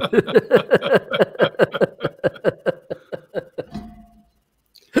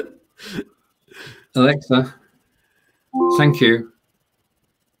 Alexa, thank you.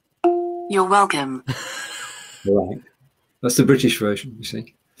 You're welcome. Right, that's the British version, you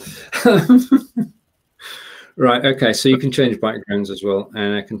see. Right, okay, so you can change backgrounds as well,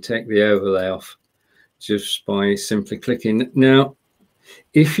 and I can take the overlay off just by simply clicking. Now,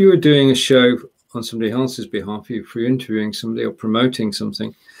 if you were doing a show on somebody else's behalf, if you're interviewing somebody or promoting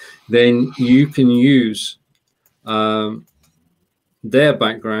something, then you can use their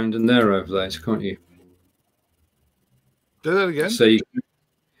background and their overlays, can't you? Do that again. So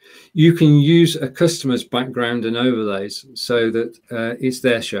you can use a customer's background and overlays so that it's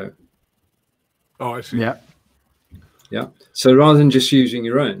their show. Oh, I see. Yeah. Yeah. So rather than just using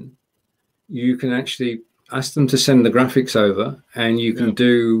your own, you can actually ask them to send the graphics over, and you can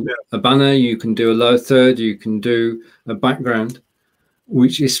do a banner, you can do a lower third, you can do a background,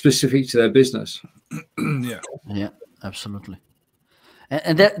 which is specific to their business. Yeah, absolutely.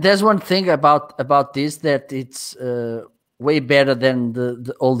 And there's one thing about this, that it's way better than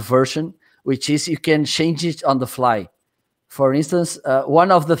the old version, which is you can change it on the fly. For instance,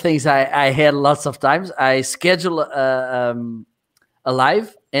 one of the things I had lots of times, I schedule a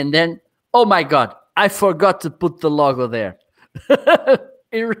live, and then, oh my God, I forgot to put the logo there.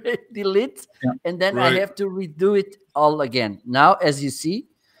 Delete, and then I have to redo it all again. Now, as you see,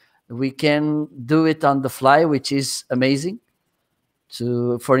 we can do it on the fly, which is amazing.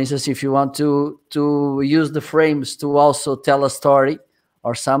 For instance, if you want to use the frames to also tell a story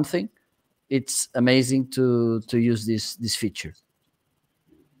or something, it's amazing to use this feature.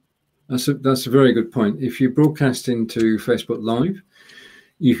 That's a very good point. If you broadcast into Facebook Live,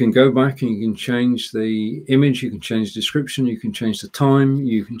 you can go back and you can change the image, you can change the description, you can change the time,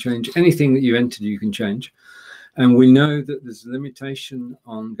 you can change anything that you entered, you can change. And we know that there's a limitation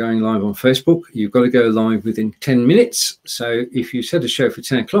on going live on Facebook. You've got to go live within 10 minutes. So if you set a show for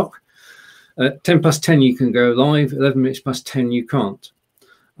 10 o'clock, at 10 past 10, you can go live, 11 minutes past 10, you can't.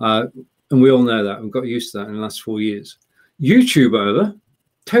 And we all know that. We've got used to that in the last 4 years. YouTube, however,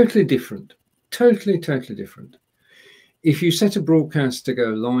 totally different. Totally different. If you set a broadcast to go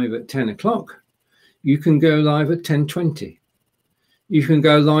live at 10 o'clock, you can go live at 10:20. You can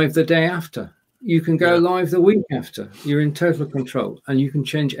go live the day after. You can go live the week after. You're in total control, and you can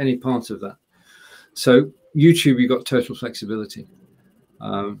change any part of that. So YouTube, you've got total flexibility,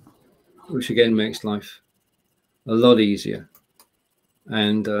 which again makes life a lot easier.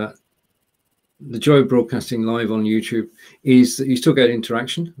 And the joy of broadcasting live on YouTube is that you still get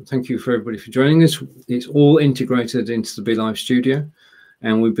interaction. Thank you for everybody for joining us. It's all integrated into the Be.Live studio,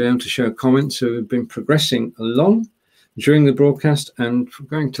 and we've been able to show comments who have been progressing along during the broadcast. And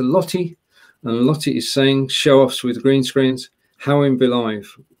going to Lottie, and Lottie is saying show-offs with green screens. How in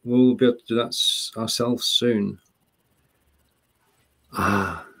Be.Live? We'll be able to do that ourselves soon.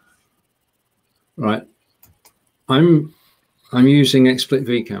 Right. I'm using XSplit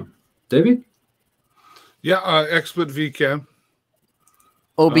VCam. David? Yeah, XSplit VCam.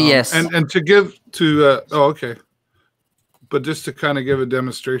 OBS. And to give to okay. But just to kind of give a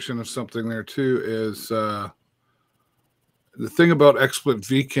demonstration of something there too is the thing about XSplit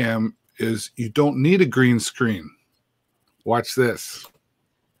VCam is you don't need a green screen. Watch this.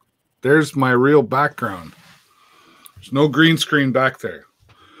 There's my real background. There's no green screen back there.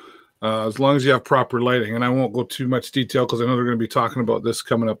 As long as you have proper lighting. And I won't go too much detail because I know they're going to be talking about this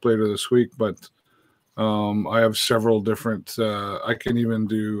coming up later this week. But I have several different, I can even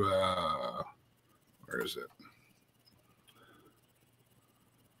do, where is it?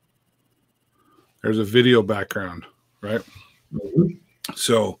 There's a video background, right? Mm-hmm.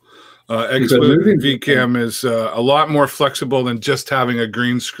 So XSplit VCam is a lot more flexible than just having a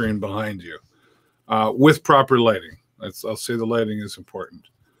green screen behind you with proper lighting. I'll say the lighting is important.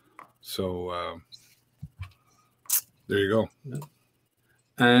 So there you go.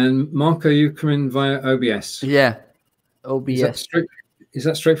 And Marco, you come in via OBS. Yeah, OBS. Is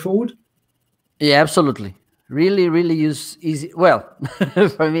that straightforward? Yeah, absolutely. Really, really easy. Well,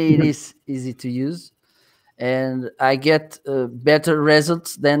 for me, it is easy to use. And I get better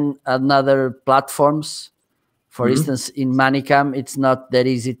results than other platforms. For instance, in Manicam, it's not that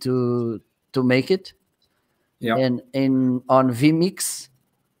easy to make it. Yeah. And on vMix,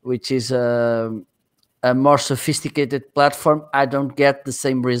 which is a more sophisticated platform, I don't get the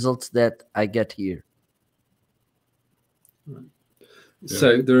same results that I get here. Right. Yeah.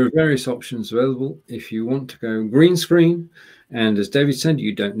 So there are various options available if you want to go green screen. And as David said,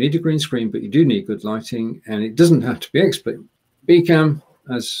 you don't need a green screen, but you do need good lighting. And it doesn't have to be XSplit VCam,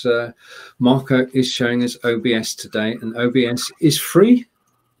 as Marco is showing us OBS today. And OBS is free.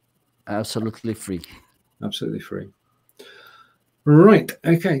 Absolutely free. Absolutely free. Right.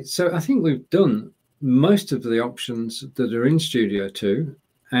 Okay. So I think we've done most of the options that are in Studio 2.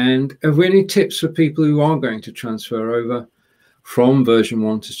 And have we any tips for people who are going to transfer over from version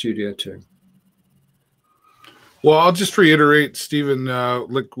 1 to Studio 2? Well, I'll just reiterate, Stephen,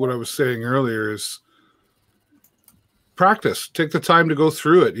 like what I was saying earlier is practice. Take the time to go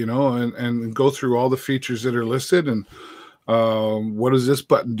through it, and go through all the features that are listed. And what does this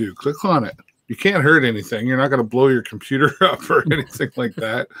button do? Click on it. You can't hurt anything. You're not going to blow your computer up or anything like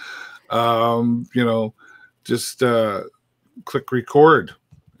that. Just click record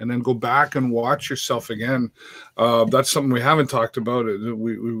and then go back and watch yourself again. That's something we haven't talked about.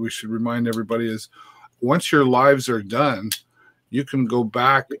 We should remind everybody is once your lives are done, you can go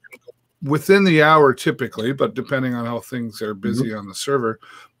back within the hour typically, but depending on how things are busy on the server,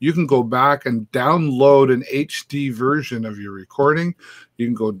 you can go back and download an HD version of your recording. You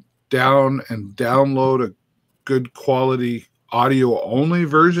can go down and download a good quality audio only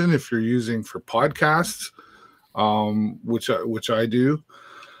version if you're using for podcasts, which I do.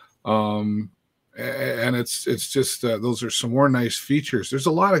 And it's just those are some more nice features. There's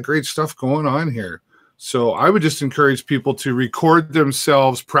a lot of great stuff going on here. So I would just encourage people to record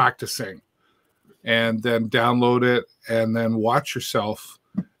themselves practicing and then download it and then watch yourself.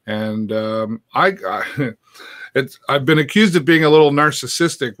 And I've been accused of being a little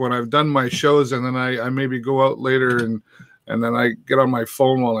narcissistic when I've done my shows and then I maybe go out later and then I get on my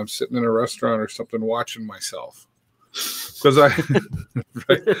phone while I'm sitting in a restaurant or something watching myself. Because I'm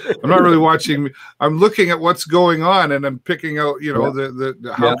not really watching. I'm looking at what's going on and I'm picking out,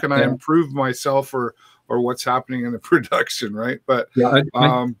 the how can I improve myself or what's happening in the production, right? But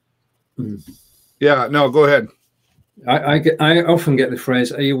no, go ahead. I often get the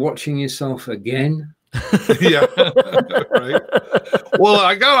phrase, "Are you watching yourself again?" Yeah, right. Well,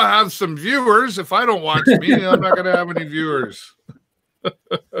 I gotta have some viewers. If I don't watch me, I'm not gonna have any viewers.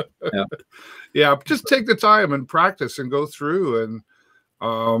 Yeah, just take the time and practice and go through.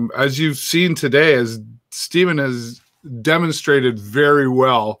 And as you've seen today, as Stephen has demonstrated very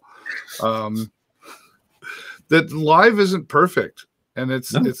well, that live isn't perfect, and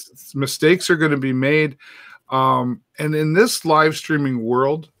it's mistakes are going to be made. And in this live streaming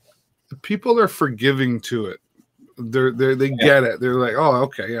world, people are forgiving to it. They get it. They're like, oh,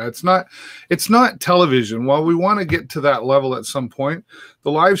 okay, yeah, it's not television. While we want to get to that level at some point,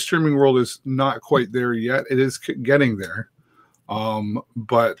 the live streaming world is not quite there yet. It is getting there.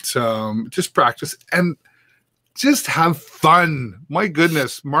 But just practice and just have fun. My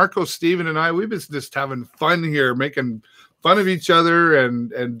goodness, Marco, Steven, and I, we've been just having fun here, making fun of each other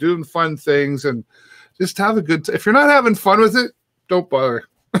and doing fun things, and just have a good if you're not having fun with it, don't bother.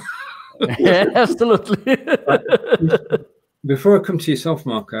 Yeah, absolutely. Before I come to yourself,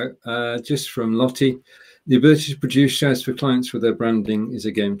 Marco, just from Lottie, the ability to produce shows for clients with their branding is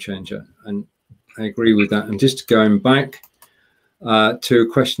a game changer, and I agree with that. And just going back to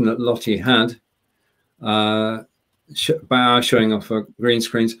a question that Lottie had about our showing off our green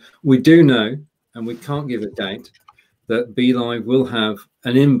screens, we do know, and we can't give a date, that Be.Live will have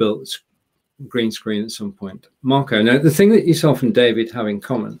an inbuilt green screen at some point. Marco, now the thing that yourself and David have in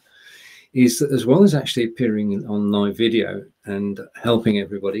common is that, as well as actually appearing on live video and helping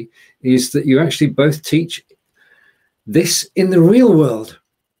everybody, is that you actually both teach this in the real world.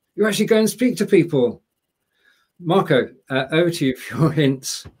 You actually go and speak to people. Marco, over to you for your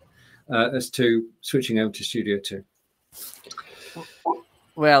hints as to switching over to Studio 2.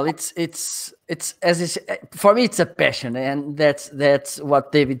 Well, it's as for me, it's a passion, and that's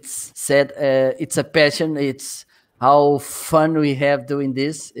what David said. It's a passion. It's how fun we have doing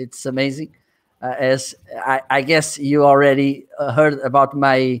this. It's amazing. As I guess you already heard about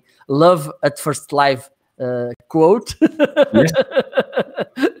my love at first live quote. Yes.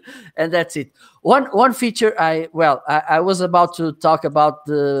 And that's it. One feature I was about to talk about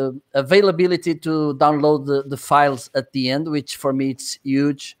the availability to download the files at the end, which for me it's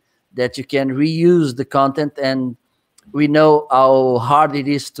huge, that you can reuse the content. And we know how hard it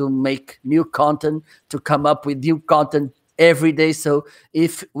is to make new content, to come up with new content every day. So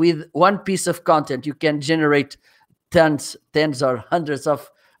if with one piece of content you can generate tens or hundreds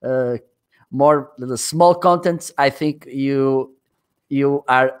of more little small contents, I think you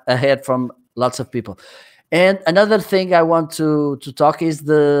are ahead from lots of people. And another thing I want to talk is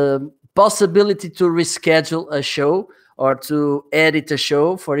the possibility to reschedule a show or to edit a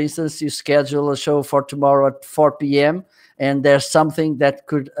show. For instance, you schedule a show for tomorrow at 4 p.m. and there's something that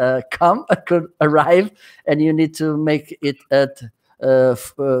could could arrive, and you need to make it at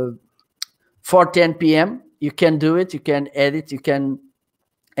 4:10 p.m. You can do it. You can edit. You can,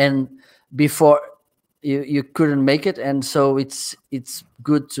 and before you couldn't make it, and so it's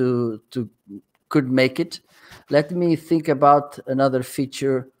good to could make it. Let me think about another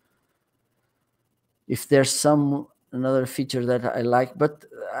feature. If there's another feature that I like, but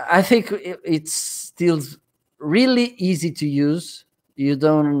I think it's still really easy to use. You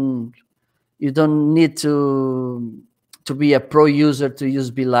don't need to be a pro user to use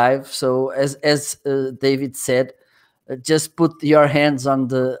Be.Live. So as David said, just put your hands on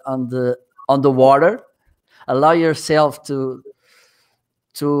the water. Allow yourself to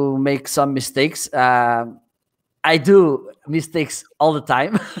make some mistakes. I do mistakes all the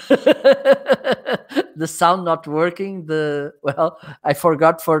time. The sound not working. I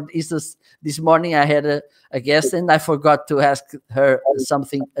forgot, for instance, this morning I had a guest and I forgot to ask her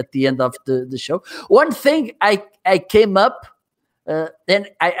something at the end of the show. One thing I came up, then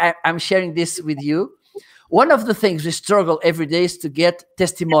I'm sharing this with you. One of the things we struggle every day is to get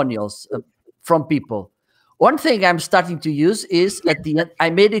testimonials from people. One thing I'm starting to use is at the end. I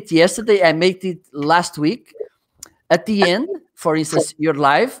made it yesterday. I made it last week. At the end, for instance, you're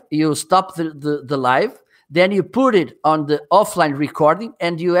live. You stop the live. Then you put it on the offline recording,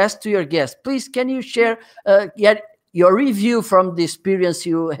 and you ask to your guest, please, can you share your review from the experience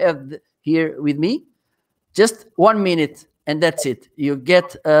you have here with me? Just 1 minute, and that's it. You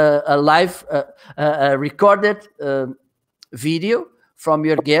get a live recorded video from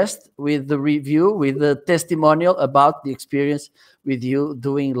your guest with the review, with the testimonial about the experience with you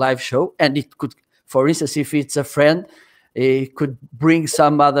doing live show. And it could, for instance, if it's a friend, it could bring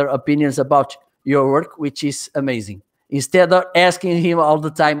some other opinions about your work, which is amazing. Instead of asking him all the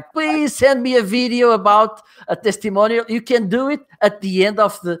time, please send me a video about a testimonial, you can do it at the end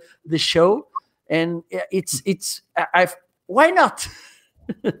of the show. And why not?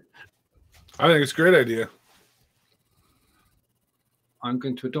 I think it's a great idea. I'm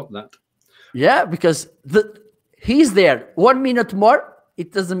going to adopt that. Yeah, because he's there. 1 minute more,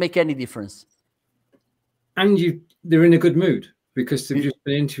 it doesn't make any difference. And they're in a good mood because they've just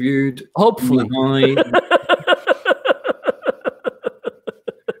been interviewed. Hopefully.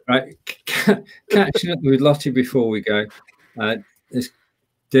 Right, catching up with Lottie before we go.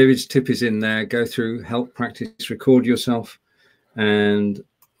 David's tip is in there. Go through, help practice, record yourself. And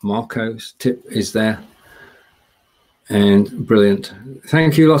Marco's tip is there. And brilliant.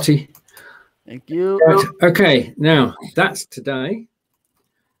 Thank you, Lottie. Thank you. Right. Okay, now that's today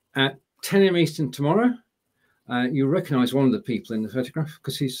at 10 a.m. Eastern tomorrow. You'll recognize one of the people in the photograph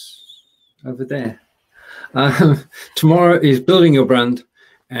because he's over there. Tomorrow is building your brand,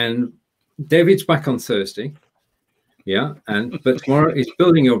 and David's back on Thursday. Yeah, but tomorrow is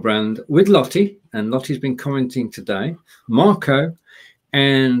building your brand with Lottie, and Lottie's been commenting today, Marco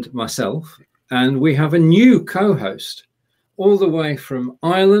and myself, and we have a new co-host all the way from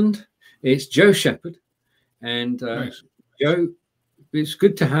Ireland. It's Joe Shepherd, and Nice. Joe, it's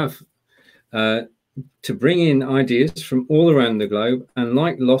good to have to bring in ideas from all around the globe. And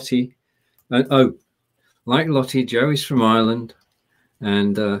like Lottie, Joe is from Ireland,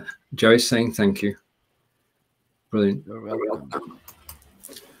 and Joe is saying thank you. Brilliant. You're welcome.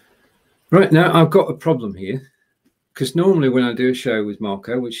 Right, now I've got a problem here, because normally when I do a show with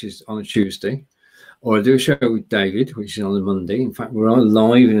Marco, which is on a Tuesday, or I do a show with David, which is on a Monday. In fact, we're on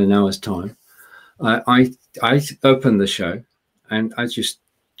live in an hour's time. I open the show and I just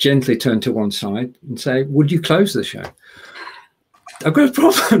gently turn to one side and say, would you close the show? I've got a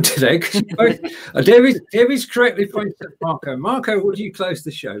problem today because David's correctly pointed at Marco. Marco, would you close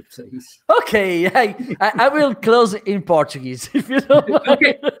the show, please? Okay, I will close in Portuguese, if you don't mind.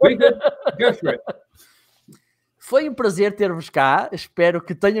 Okay, very good. Go for it. Foi prazer ter-vos cá. Espero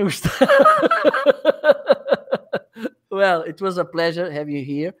que tenham gostado. Well, it was a pleasure having you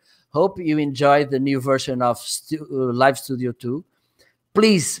here. Hope you enjoyed the new version of Live Studio 2.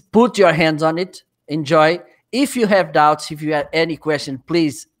 Please put your hands on it. Enjoy. If you have doubts, if you have any question,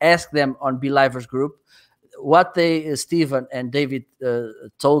 please ask them on Be.Livers group. What Stephen and David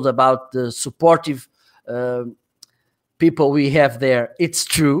told about the supportive people we have there, it's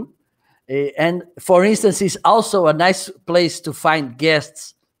true. And for instance, it's also a nice place to find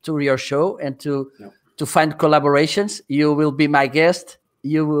guests to your show and to find collaborations. You will be my guest.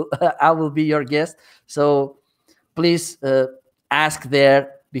 I will be your guest. So please ask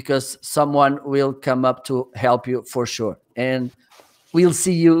there, because someone will come up to help you for sure. And we'll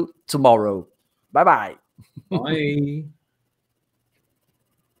see you tomorrow. Bye-bye. Bye.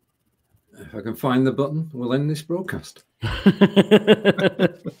 If I can find the button, we'll end this broadcast.